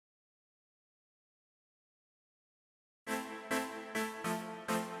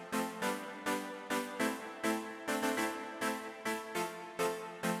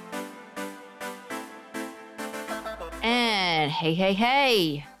And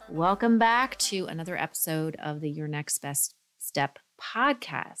hey, welcome back to another episode of the Your Next Best Step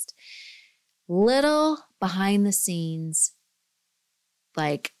podcast. Little behind the scenes,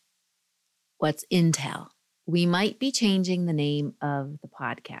 like what's intel. We might be changing the name of the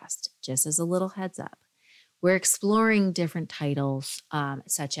podcast, just as a little heads up. We're exploring different titles,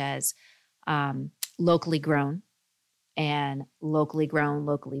 such as Locally Grown and Locally Grown,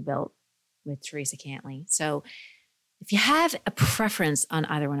 Locally Built with Teresa Cantley. So if you have a preference on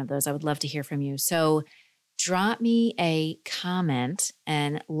either one of those, I would love to hear from you. So drop me a comment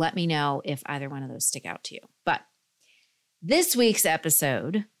and let me know if either one of those stick out to you. But this week's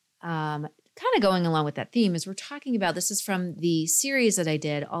episode, kind of going along with that theme, is we're talking about, this is from the series that I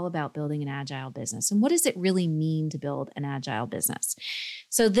did all about building an agile business. And what does it really mean to build an agile business?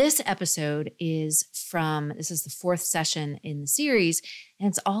 So this episode is this is the fourth session in the series, and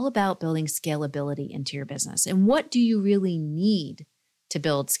it's all about building scalability into your business. And what do you really need to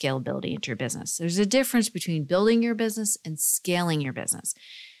build scalability into your business? There's a difference between building your business and scaling your business.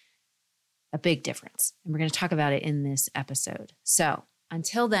 A big difference. And we're going to talk about it in this episode. So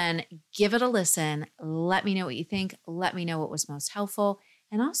until then, give it a listen. Let me know what you think. Let me know what was most helpful.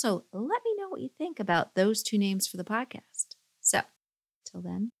 And also let me know what you think about those two names for the podcast. So till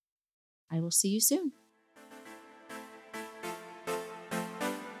then, I will see you soon.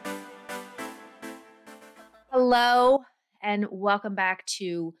 Hello, and welcome back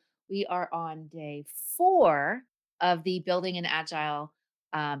we are on day 4 of the Building an Agile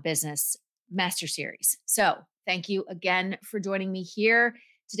Business Master Series. So thank you again for joining me here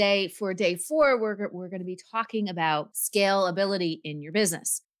today for day 4. We're going to be talking about scalability in your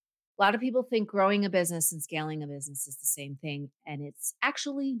business. A lot of people think growing a business and scaling a business is the same thing, and it's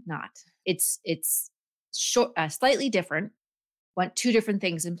actually not. It's slightly different. Want 2 different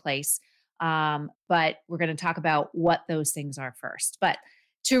things in place. But we're going to talk about what those things are first. But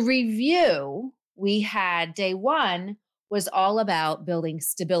to review, we had day 1 was all about building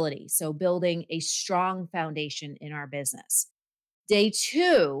stability. So building a strong foundation in our business. Day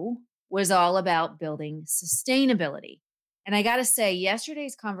 2 was all about building sustainability. And I got to say,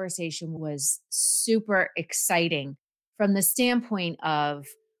 yesterday's conversation was super exciting from the standpoint of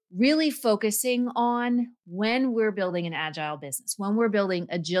really focusing on when we're building an agile business, when we're building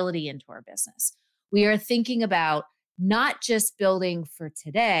agility into our business. We are thinking about not just building for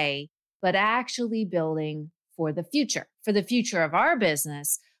today, but actually building for the future of our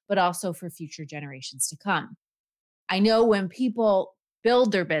business, but also for future generations to come. I know when people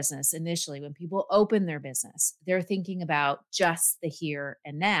build their business initially, when people open their business, they're thinking about just the here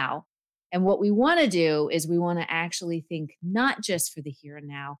and now. And what we want to do is we want to actually think not just for the here and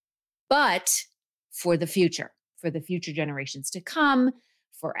now, but for the future generations to come,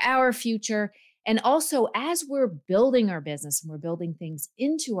 for our future. And also, as we're building our business and we're building things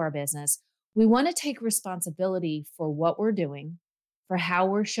into our business, we want to take responsibility for what we're doing, for how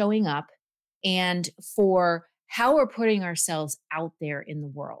we're showing up, and for how we're putting ourselves out there in the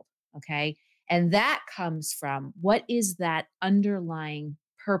world. Okay. And that comes from what is that underlying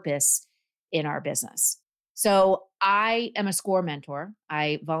purpose in our business. So I am a SCORE mentor.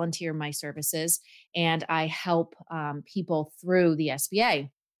 I volunteer my services and I help people through the SBA.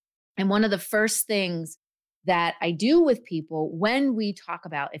 And one of the first things that I do with people when we talk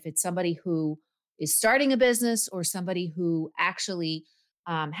about, if it's somebody who is starting a business or somebody who actually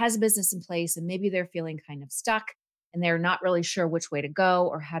has a business in place and maybe they're feeling kind of stuck and they're not really sure which way to go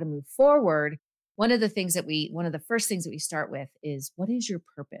or how to move forward, one of the first things that we start with is, what is your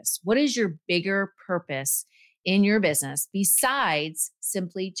purpose? What is your bigger purpose in your business besides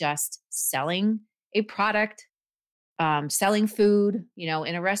simply just selling a product, selling food,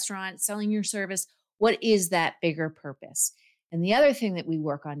 in a restaurant, selling your service? What is that bigger purpose? And the other thing that we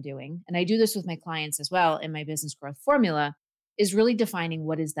work on doing, and I do this with my clients as well in my business growth formula, is really defining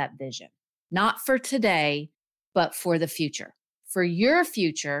what is that vision, not for today, but for the future, for your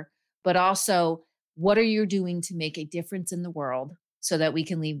future, but also what are you doing to make a difference in the world so that we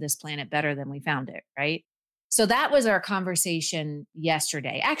can leave this planet better than we found it, right? So that was our conversation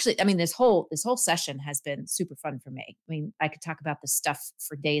yesterday. Actually, this whole session has been super fun for me. I could talk about this stuff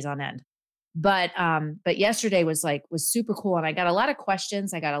for days on end. But yesterday was super cool. And I got a lot of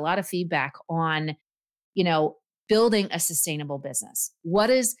questions. I got a lot of feedback on, building a sustainable business.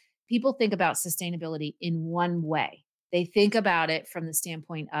 People think about sustainability in one way. They think about it from the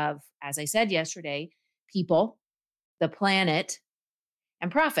standpoint of, as I said yesterday, people, the planet, and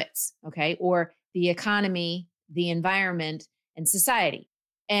profits, okay? Or the economy, the environment, and society.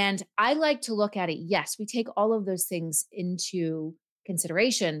 And I like to look at it, yes, we take all of those things into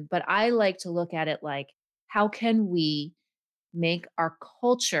consideration, but I like to look at it like, how can we make our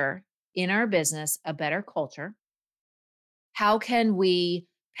culture in our business a better culture? How can we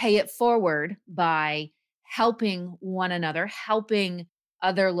pay it forward by helping one another, helping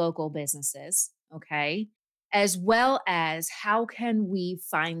other local businesses? Okay. As well as how can we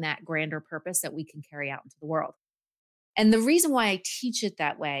find that grander purpose that we can carry out into the world? And the reason why I teach it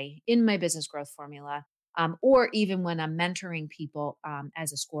that way in my business growth formula, or even when I'm mentoring people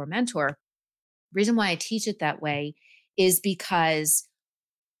as a SCORE mentor, reason why I teach it that way is because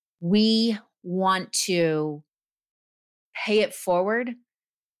we want to pay it forward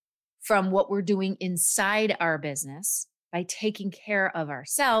from what we're doing inside our business by taking care of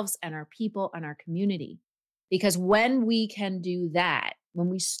ourselves and our people and our community. Because when we can do that, when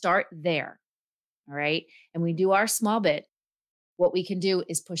we start there, all right, and we do our small bit, what we can do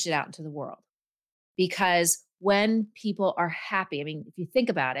is push it out into the world. Because when people are happy, I mean, if you think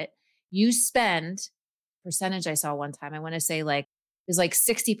about it, you spend percentage I saw one time, I want to say like it was like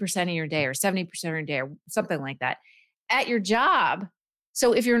 60% of your day or 70% of your day or something like that at your job.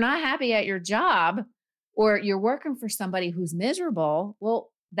 So if you're not happy at your job or you're working for somebody who's miserable,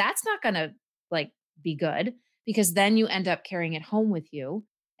 well, that's not going to like be good because then you end up carrying it home with you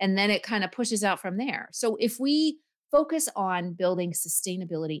and then it kind of pushes out from there. So if we focus on building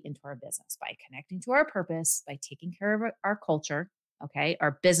sustainability into our business by connecting to our purpose, by taking care of our culture, okay,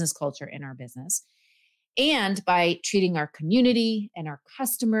 our business culture in our business, and by treating our community and our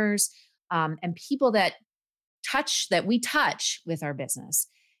customers and people that we touch with our business.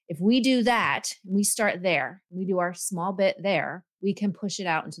 If we do that, we start there, we do our small bit there, we can push it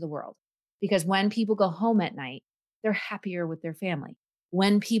out into the world. Because when people go home at night, they're happier with their family.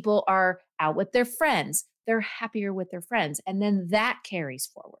 When people are out with their friends, they're happier with their friends. And then that carries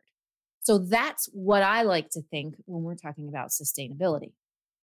forward. So that's what I like to think when we're talking about sustainability.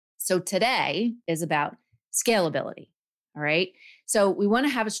 So today is about scalability. All right. So we want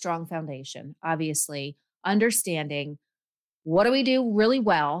to have a strong foundation, obviously, understanding what do we do really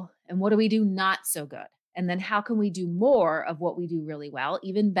well and what do we do not so good? And then how can we do more of what we do really well,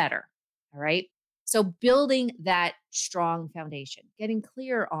 even better? All right. So building that strong foundation, getting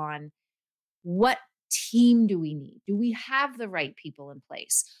clear on what team do we need? Do we have the right people in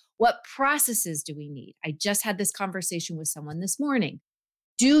place? What processes do we need? I just had this conversation with someone this morning.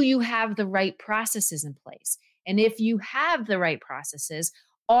 Do you have the right processes in place? And if you have the right processes,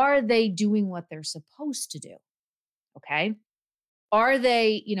 are they doing what they're supposed to do? Okay. Are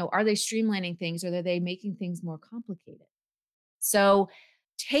they streamlining things or are they making things more complicated? So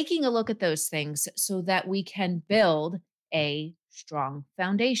taking a look at those things so that we can build a strong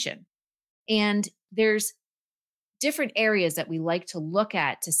foundation. And there's different areas that we like to look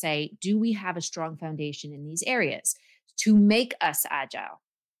at to say, do we have a strong foundation in these areas to make us agile?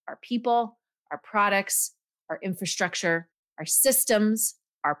 Our people, our products, our infrastructure, our systems,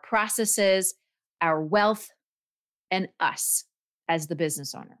 our processes, our wealth, and us as the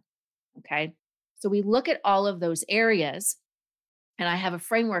business owner. Okay. So we look at all of those areas, and I have a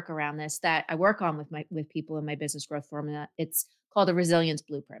framework around this that I work on with people in my business growth formula. It's called a resilience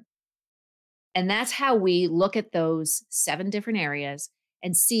blueprint. And that's how we look at those 7 different areas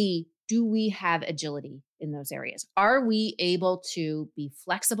and see, do we have agility in those areas? Are we able to be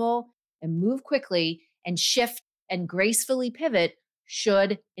flexible and move quickly and shift and gracefully pivot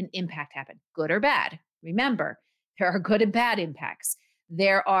should an impact happen, good or bad? Remember, there are good and bad impacts.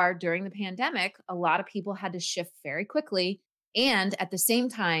 During the pandemic, a lot of people had to shift very quickly and at the same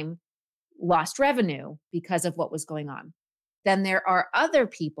time lost revenue because of what was going on. Then there are other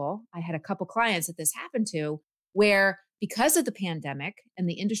people, I had a couple clients that this happened to, where because of the pandemic and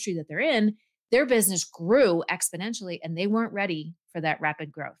the industry that they're in, their business grew exponentially and they weren't ready for that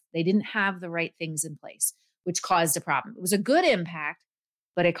rapid growth. They didn't have the right things in place, which caused a problem. It was a good impact,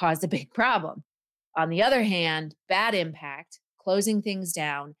 but it caused a big problem. On the other hand, bad impact, closing things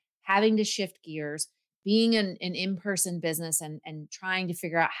down, having to shift gears, being an in-person business and trying to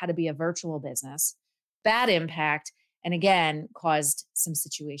figure out how to be a virtual business, bad impact, and again, caused some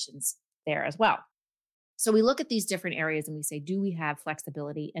situations there as well. So we look at these different areas and we say, do we have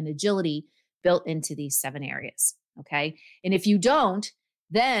flexibility and agility built into these 7 areas? Okay. And if you don't,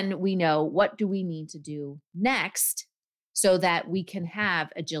 then we know what do we need to do next so that we can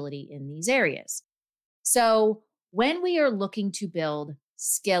have agility in these areas. So when we are looking to build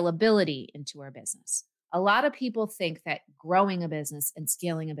scalability into our business, a lot of people think that growing a business and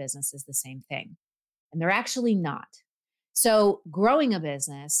scaling a business is the same thing, and they're actually not. So growing a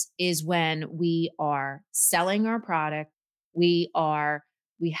business is when we are selling our product, we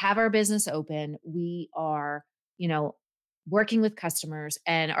have our business open, we are, working with customers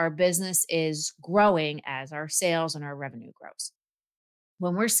and our business is growing as our sales and our revenue grows.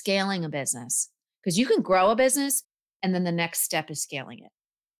 When we're scaling a business, because you can grow a business and then the next step is scaling it.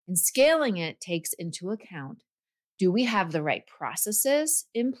 And scaling it takes into account, do we have the right processes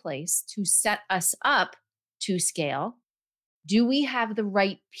in place to set us up to scale? Do we have the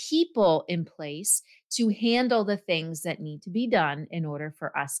right people in place to handle the things that need to be done in order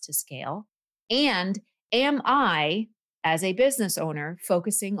for us to scale? And am I, as a business owner,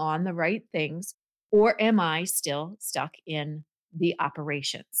 focusing on the right things, or am I still stuck in the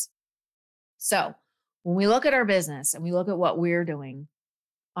operations? So, when we look at our business and we look at what we're doing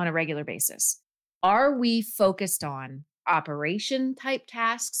on a regular basis, are we focused on operation type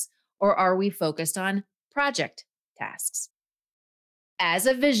tasks or are we focused on project tasks? As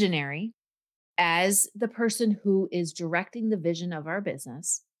a visionary, as the person who is directing the vision of our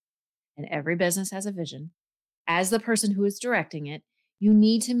business, and every business has a vision, as the person who is directing it, you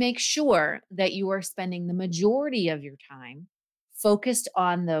need to make sure that you are spending the majority of your time focused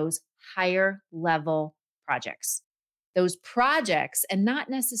on those higher level projects. Those projects, and not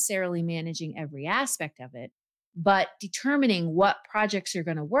necessarily managing every aspect of it, but determining what projects you're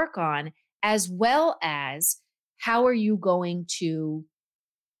going to work on, as well as how are you going to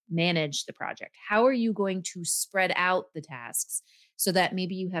manage the project? How are you going to spread out the tasks so that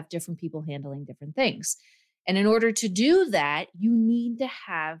maybe you have different people handling different things? And in order to do that, you need to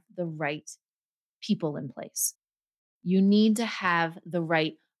have the right people in place. You need to have the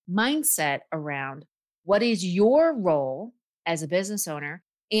right mindset around what is your role as a business owner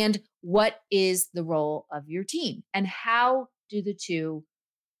and what is the role of your team and how do the two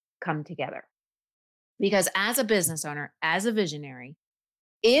come together. Because as a business owner, as a visionary,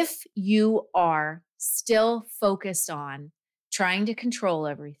 if you are still focused on trying to control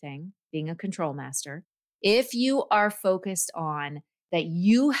everything, being a control master, if you are focused on that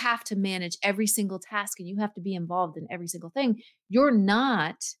you have to manage every single task and you have to be involved in every single thing, you're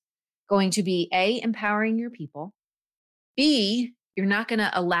not going to be A, empowering your people. B, you're not going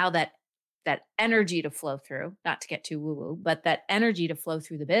to allow that energy to flow through, not to get too woo-woo, but that energy to flow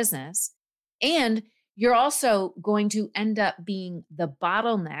through the business. And you're also going to end up being the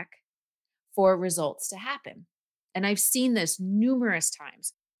bottleneck for results to happen. And I've seen this numerous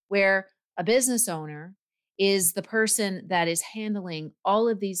times where a business owner is the person that is handling all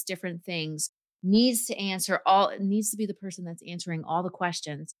of these different things, needs to be the person that's answering all the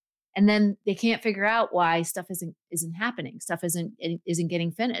questions. And then they can't figure out why stuff isn't happening. Stuff isn't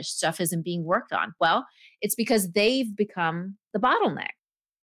getting finished. Stuff isn't being worked on. Well, it's because they've become the bottleneck.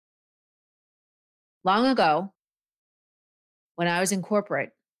 Long ago, when I was in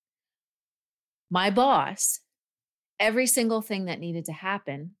corporate, my boss, every single thing that needed to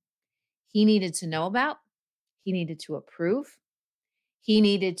happen, he needed to know about, he needed to approve, he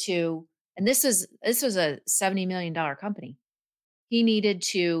needed to, and this was a $70 million company. He needed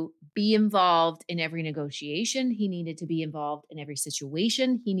to be involved in every negotiation. He needed to be involved in every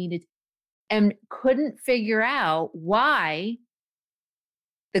situation. And couldn't figure out why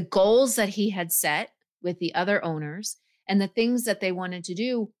the goals that he had set with the other owners and the things that they wanted to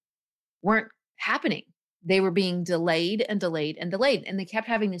do weren't happening. They were being delayed and delayed and delayed. And they kept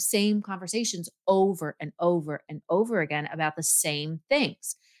having the same conversations over and over and over again about the same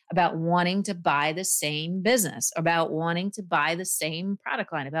things, about wanting to buy the same business, about wanting to buy the same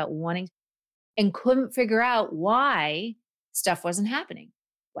product line, and couldn't figure out why stuff wasn't happening.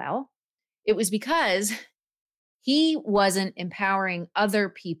 Well, it was because he wasn't empowering other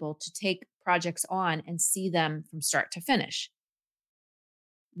people to take projects on and see them from start to finish.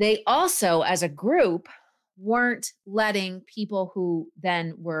 They also, as a group, weren't letting people who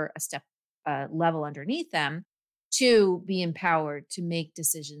then were a step level underneath them to be empowered to make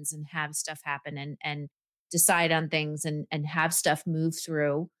decisions and have stuff happen and decide on things and have stuff move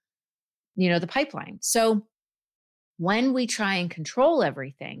through, the pipeline. So when we try and control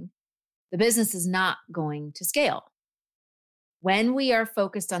everything, the business is not going to scale. When we are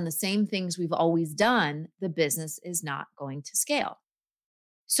focused on the same things we've always done, the business is not going to scale.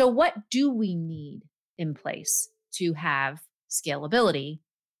 So what do we need in place to have scalability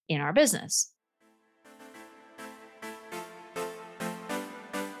in our business?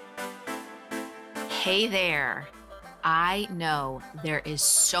 Hey there. I know there is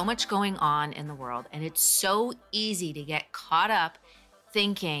so much going on in the world, and it's so easy to get caught up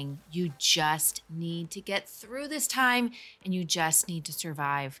thinking you just need to get through this time and you just need to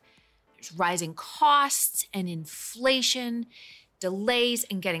survive. There's rising costs and inflation, delays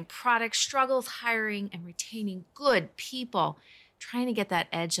in getting products, struggles hiring and retaining good people, trying to get that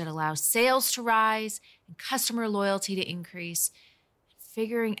edge that allows sales to rise and customer loyalty to increase,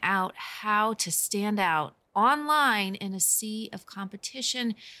 figuring out how to stand out online in a sea of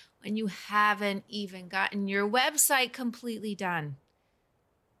competition when you haven't even gotten your website completely done.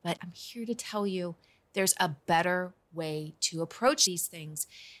 But I'm here to tell you there's a better way to approach these things.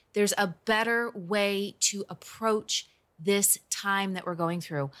 There's a better way to approach this time that we're going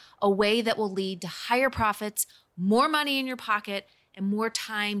through, a way that will lead to higher profits, more money in your pocket, and more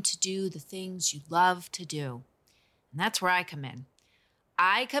time to do the things you love to do. And that's where I come in.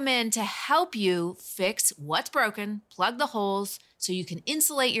 I come in to help you fix what's broken, plug the holes, so you can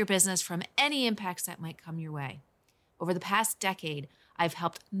insulate your business from any impacts that might come your way. Over the past decade, I've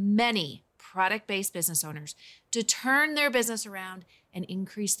helped many product-based business owners to turn their business around and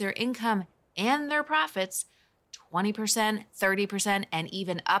increase their income and their profits 20%, 30%, and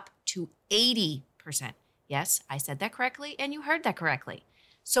even up to 80%. Yes, I said that correctly, and you heard that correctly.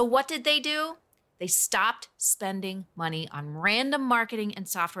 So what did they do? They stopped spending money on random marketing and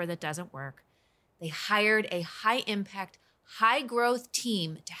software that doesn't work. They hired a high-impact, high-growth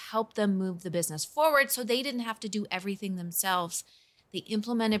team to help them move the business forward so they didn't have to do everything themselves. They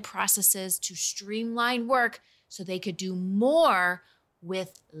implemented processes to streamline work so they could do more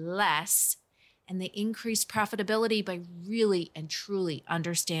with less. And they increased profitability by really and truly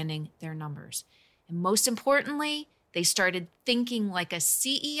understanding their numbers. And most importantly, they started thinking like a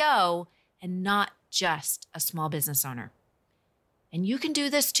CEO and not just a small business owner. And you can do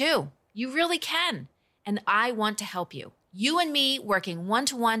this too. You really can. And I want to help you. You and me working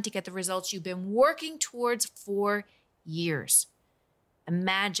one-to-one to get the results you've been working towards for years.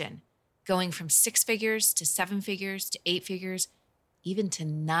 Imagine going from 6 figures to 7 figures to 8 figures, even to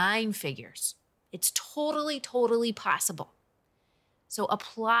 9 figures. It's totally possible. So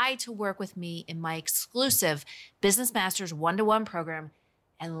apply to work with me in my exclusive Business Masters one-to-one program,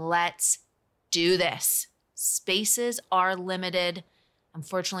 and let's do this. Spaces are limited.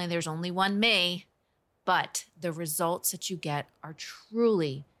 Unfortunately, there's only one me, but the results that you get are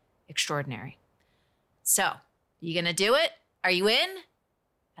truly extraordinary. So, you gonna do it? Are you in?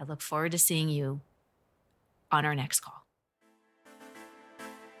 I look forward to seeing you on our next call.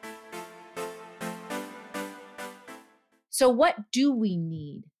 So what do we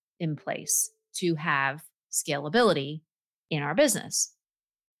need in place to have scalability in our business?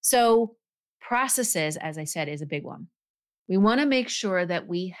 So processes, as I said, is a big one. We want to make sure that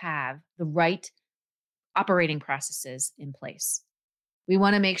we have the right operating processes in place. We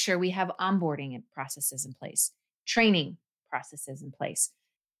want to make sure we have onboarding processes in place, training processes in place,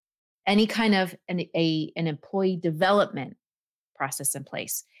 any kind of an employee development process in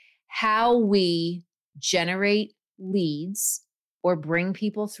place, how we generate leads or bring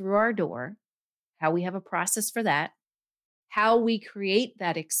people through our door, how we have a process for that, how we create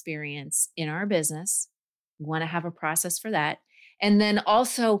that experience in our business. We want to have a process for that. And then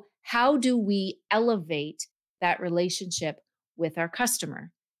also, how do we elevate that relationship with our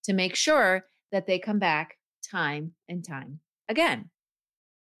customer to make sure that they come back time and time again?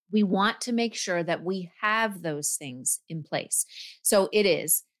 We want to make sure that we have those things in place. So it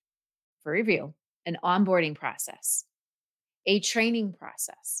is, for review, an onboarding process, a training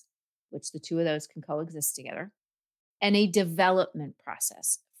process, which the two of those can coexist together, and a development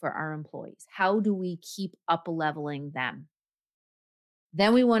process for our employees. How do we keep up-leveling them?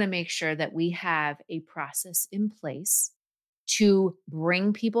 Then we want to make sure that we have a process in place to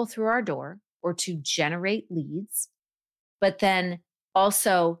bring people through our door or to generate leads, but then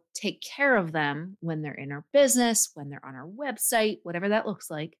also take care of them when they're in our business, when they're on our website, whatever that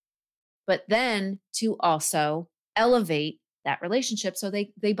looks like. But then to also elevate that relationship so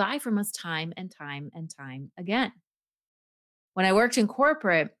they buy from us time and time and time again. When I worked in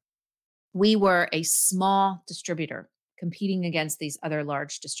corporate, we were a small distributor competing against these other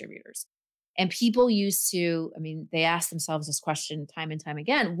large distributors. And people used to, they asked themselves this question time and time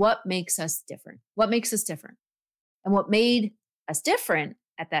again, what makes us different? What makes us different? And what made us different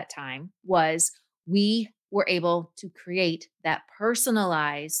at that time was we were able to create that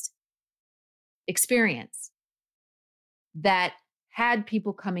personalized experience that had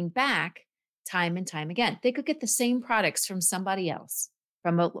people coming back time and time again. They could get the same products from somebody else,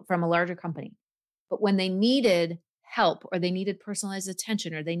 from a larger company. But when they needed help or they needed personalized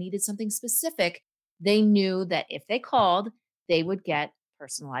attention or they needed something specific, they knew that if they called, they would get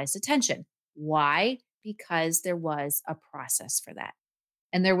personalized attention. Why? Because there was a process for that.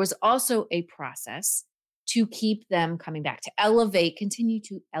 And there was also a process to keep them coming back, to continue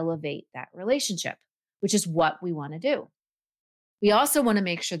to elevate that relationship, which is what we want to do. We also want to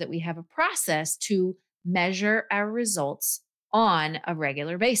make sure that we have a process to measure our results on a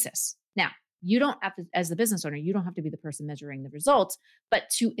regular basis. Now, you don't have to, as the business owner, you don't have to be the person measuring the results, but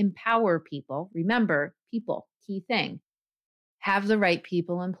to empower people, remember, people, key thing, have the right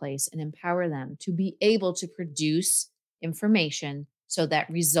people in place and empower them to be able to produce information so that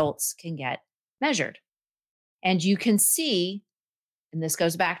results can get measured. And you can see, and this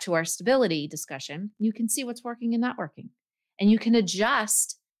goes back to our stability discussion, you can see what's working and not working. And you can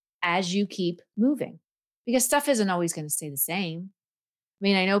adjust as you keep moving because stuff isn't always going to stay the same. I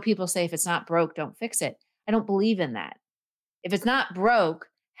mean, I know people say if it's not broke, don't fix it. I don't believe in that. If it's not broke,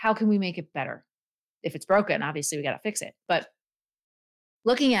 how can we make it better? If it's broken, obviously we got to fix it. But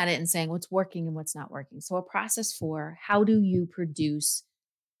looking at it and saying what's working and what's not working. So a process for how do you produce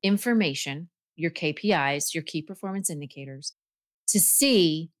information, your KPIs, your key performance indicators, to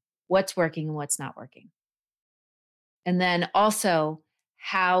see what's working and what's not working. And then also,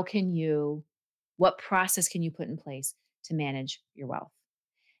 what process can you put in place to manage your wealth?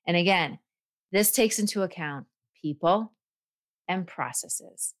 And again, this takes into account people and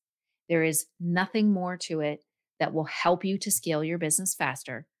processes. There is nothing more to it that will help you to scale your business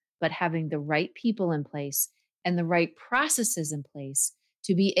faster, but having the right people in place and the right processes in place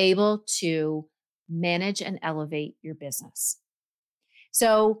to be able to manage and elevate your business.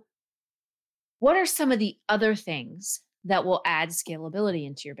 So, what are some of the other things that will add scalability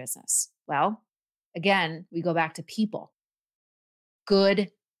into your business? Well, again, we go back to people, good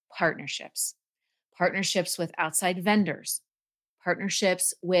partnerships, partnerships with outside vendors,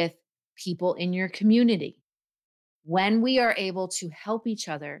 partnerships with people in your community. When we are able to help each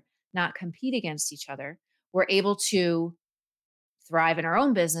other, not compete against each other, we're able to thrive in our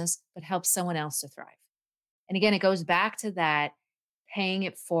own business, but help someone else to thrive. And again, it goes back to that paying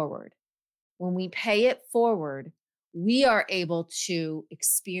it forward. When we pay it forward, we are able to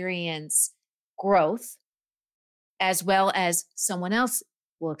experience growth as well as someone else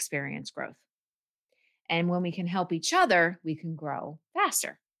will experience growth. And when we can help each other, we can grow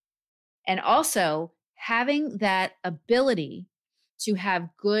faster. And also having that ability to have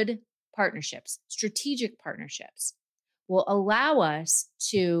good partnerships, strategic partnerships, will allow us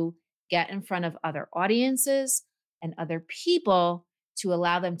to get in front of other audiences and other people to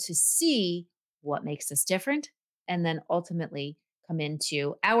allow them to see what makes us different and then ultimately come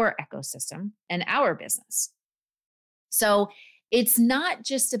into our ecosystem and our business. So it's not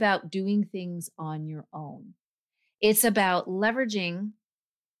just about doing things on your own. It's about leveraging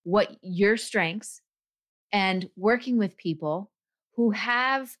what your strengths and working with people who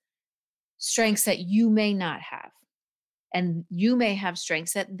have strengths that you may not have. And you may have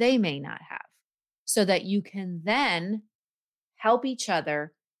strengths that they may not have, so that you can then help each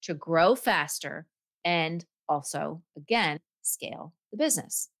other to grow faster and also, again, scale the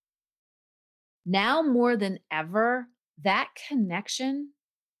business. Now more than ever, that connection,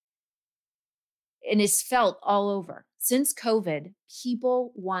 and it's felt all over. Since COVID,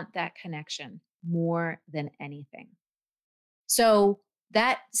 people want that connection more than anything. So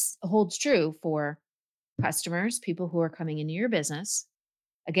that holds true for customers, people who are coming into your business,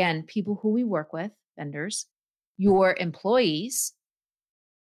 again, people who we work with, vendors, your employees,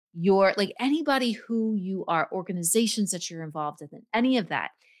 your like anybody who you are, organizations that you're involved in, any of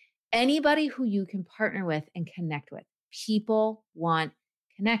that, anybody who you can partner with and connect with. People want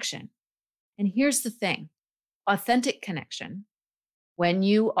connection. And here's the thing, authentic connection, when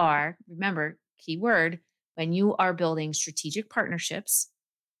you are, remember, keyword, when you are building strategic partnerships,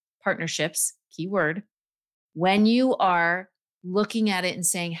 keyword, when you are looking at it and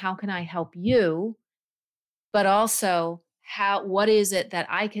saying, how can I help you? But also, what is it that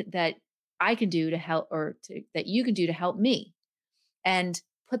I can do to help, that you can do to help me? And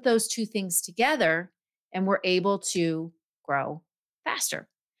put those two things together, and we're able to grow faster.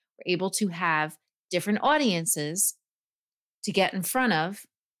 We're able to have different audiences to get in front of,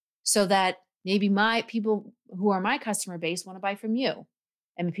 so that maybe my people who are my customer base want to buy from you,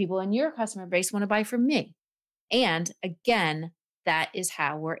 and the people in your customer base want to buy from me. And again, that is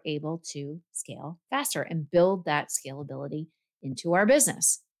how we're able to scale faster and build that scalability into our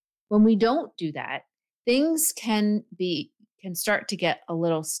business. When we don't do that, things can start to get a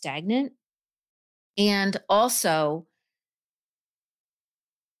little stagnant. And also,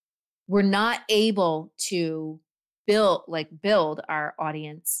 we're not able to build our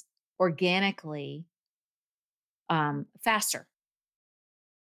audience organically faster.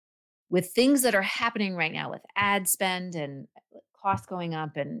 With things that are happening right now with ad spend and costs going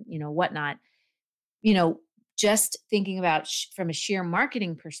up and whatnot, just thinking about from a sheer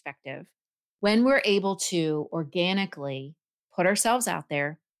marketing perspective, when we're able to organically put ourselves out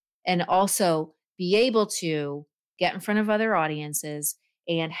there and also be able to get in front of other audiences,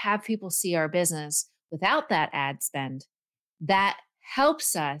 and have people see our business without that ad spend, that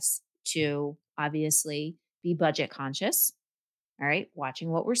helps us to obviously be budget conscious, all right, watching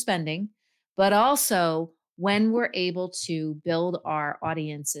what we're spending, but also when we're able to build our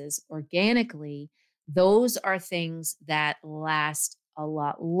audiences organically, those are things that last a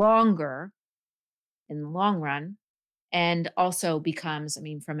lot longer in the long run, and also becomes, I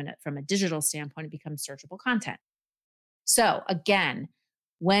mean, from a digital standpoint, it becomes searchable content. So again,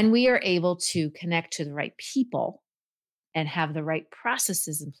 when we are able to connect to the right people and have the right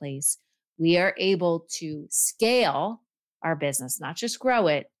processes in place, we are able to scale our business, not just grow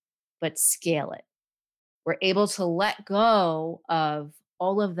it, but scale it. We're able to let go of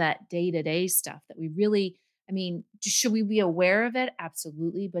all of that day-to-day stuff that we really, I mean, should we be aware of it?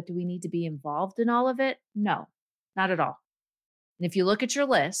 Absolutely. But do we need to be involved in all of it? No, not at all. And if you look at your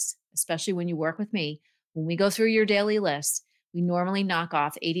list, especially when you work with me, when we go through your daily list, we normally knock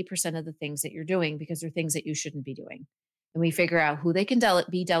off 80% of the things that you're doing because they're things that you shouldn't be doing. And we figure out who they can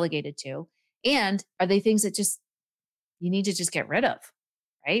be delegated to. And are they things that just you need to just get rid of,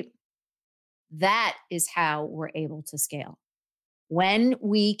 right? That is how we're able to scale. When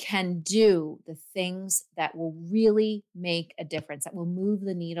we can do the things that will really make a difference, that will move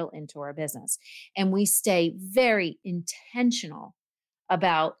the needle into our business, and we stay very intentional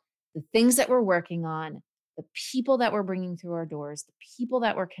about the things that we're working on, the people that we're bringing through our doors, the people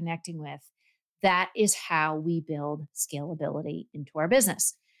that we're connecting with, that is how we build scalability into our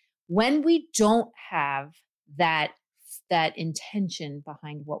business. When we don't have that intention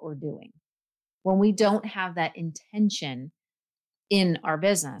behind what we're doing, when we don't have that intention in our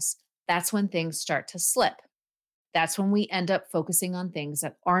business, that's when things start to slip. That's when we end up focusing on things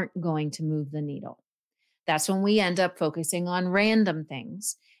that aren't going to move the needle. That's when we end up focusing on random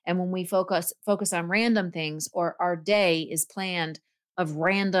things. And when we focus on random things, or our day is planned of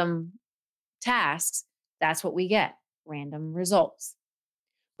random tasks, that's what we get, random results.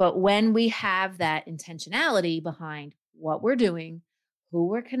 But when we have that intentionality behind what we're doing, who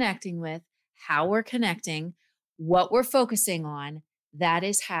we're connecting with, how we're connecting, what we're focusing on, that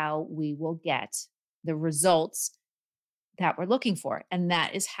is how we will get the results that we're looking for. And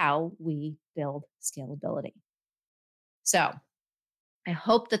that is how we build scalability. So I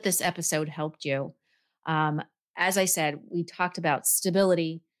hope that this episode helped you. As I said, we talked about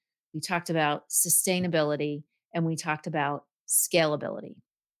stability, we talked about sustainability, and we talked about scalability.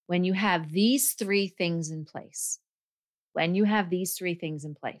 When you have these three things in place,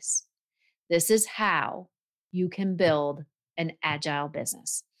 this is how you can build an agile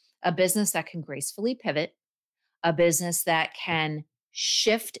business, a business that can gracefully pivot, a business that can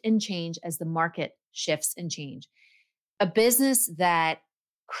shift and change as the market shifts and change, a business that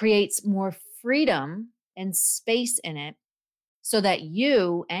creates more freedom and space in it so that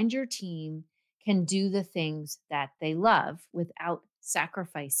you and your team can do the things that they love without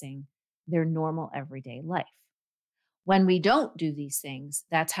sacrificing their normal everyday life. When we don't do these things,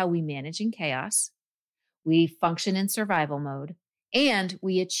 that's how we manage in chaos, we function in survival mode, and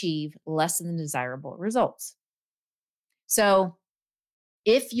we achieve less than desirable results. So,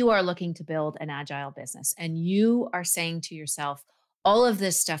 if you are looking to build an agile business and you are saying to yourself, all of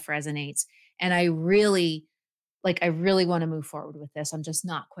this stuff resonates, and I really want to move forward with this, I'm just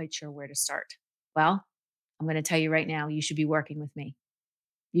not quite sure where to start. Well, I'm going to tell you right now, you should be working with me.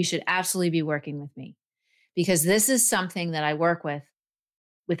 You should absolutely be working with me, because this is something that I work with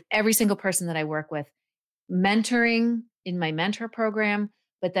every single person that I work with, mentoring in my mentor program,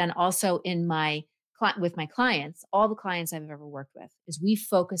 but then also with my clients, all the clients I've ever worked with, is we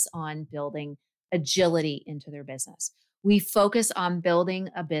focus on building agility into their business. We focus on building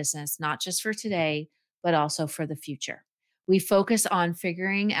a business, not just for today, but also for the future. We focus on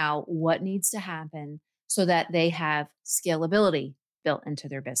figuring out what needs to happen so that they have scalability built into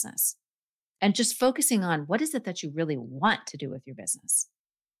their business. And just focusing on what is it that you really want to do with your business.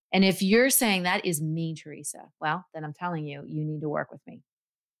 And if you're saying that is me, Teresa, well, then I'm telling you, you need to work with me.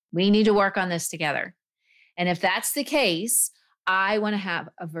 We need to work on this together. And if that's the case, I want to have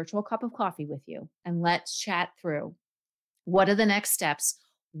a virtual cup of coffee with you, and let's chat through what are the next steps?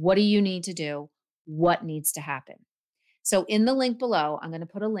 What do you need to do? What needs to happen? So in the link below, I'm going to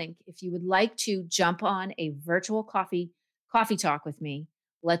put a link. If you would like to jump on a virtual coffee talk with me,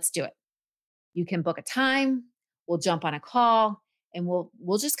 let's do it. You can book a time. We'll jump on a call, and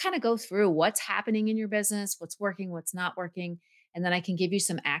we'll just kind of go through what's happening in your business, what's working, what's not working. And then I can give you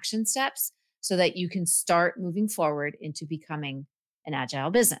some action steps so that you can start moving forward into becoming an agile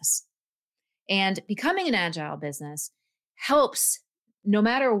business. And becoming an agile business helps no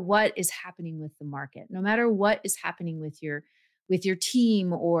matter what is happening with the market, no matter what is happening with your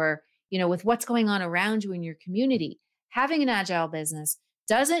team, or with what's going on around you in your community, having an agile business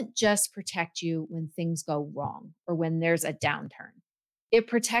doesn't just protect you when things go wrong or when there's a downturn. It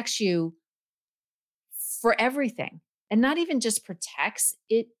protects you for everything. And not even just protects,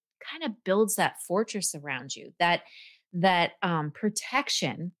 it kind of builds that fortress around you, that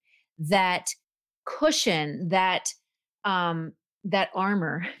protection, that cushion, that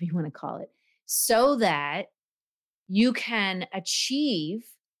armor, if you want to call it, so that you can achieve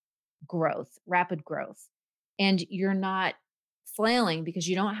growth, rapid growth, and you're not flailing because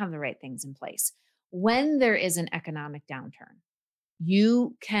you don't have the right things in place. When there is an economic downturn,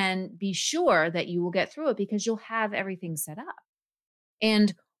 you can be sure that you will get through it because you'll have everything set up.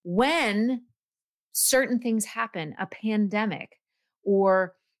 And when certain things happen, a pandemic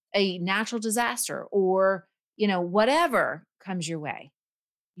or a natural disaster or, whatever comes your way,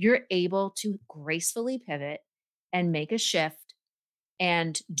 you're able to gracefully pivot and make a shift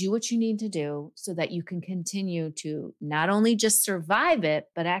and do what you need to do so that you can continue to not only just survive it,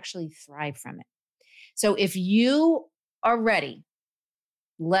 but actually thrive from it. So if you are ready,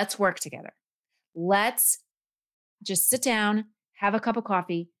 let's work together. Let's just sit down, have a cup of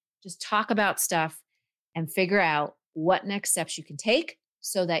coffee, just talk about stuff and figure out what next steps you can take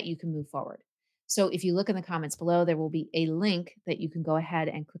so that you can move forward. So if you look in the comments below, there will be a link that you can go ahead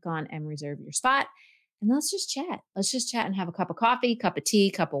and click on and reserve your spot. And let's just chat. Let's just chat and have a cup of coffee, cup of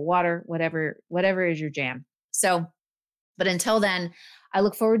tea, cup of water, whatever is your jam. So, but until then, I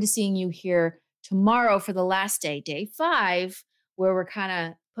look forward to seeing you here tomorrow for the last day, day 5, where we're kind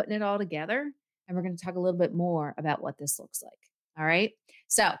of putting it all together. And we're going to talk a little bit more about what this looks like. All right.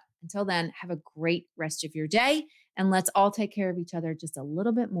 So until then, have a great rest of your day. And let's all take care of each other just a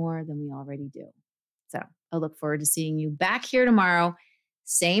little bit more than we already do. So I look forward to seeing you back here tomorrow,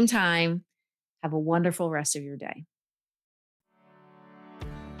 same time. Have a wonderful rest of your day.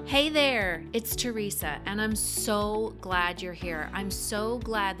 Hey there, it's Teresa, and I'm so glad you're here. I'm so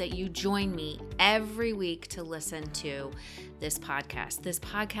glad that you join me every week to listen to this podcast. This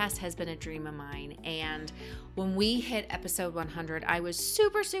podcast has been a dream of mine, and when we hit episode 100, I was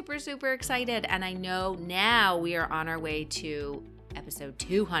super, super, super excited, and I know now we are on our way to episode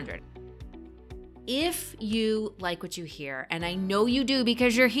 200. If you like what you hear, and I know you do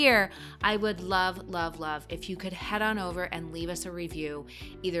because you're here, I would love, love, love if you could head on over and leave us a review,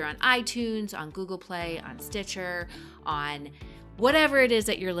 either on iTunes, on Google Play, on Stitcher, on whatever it is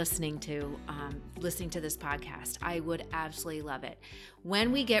that you're listening to this podcast. I would absolutely love it.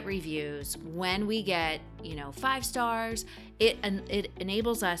 When we get reviews, when we get 5 stars, it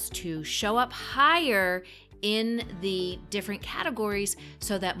enables us to show up higher in the different categories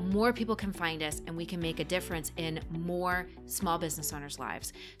so that more people can find us and we can make a difference in more small business owners'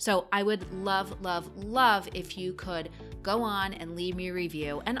 lives. So I would love, love, love if you could go on and leave me a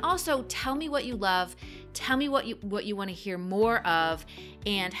review, and also tell me what you love, tell me what you want to hear more of,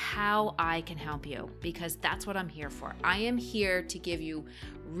 and how I can help you, because that's what I'm here for. I am here to give you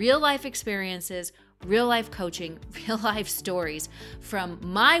real life experiences, real life coaching, real life stories from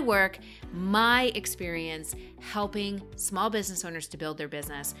my work, my experience helping small business owners to build their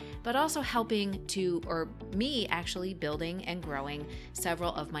business, but also me actually building and growing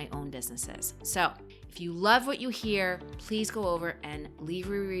several of my own businesses. So if you love what you hear, please go over and leave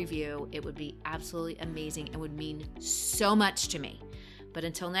a review. It would be absolutely amazing and would mean so much to me. But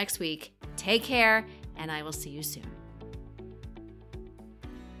until next week, take care, and I will see you soon.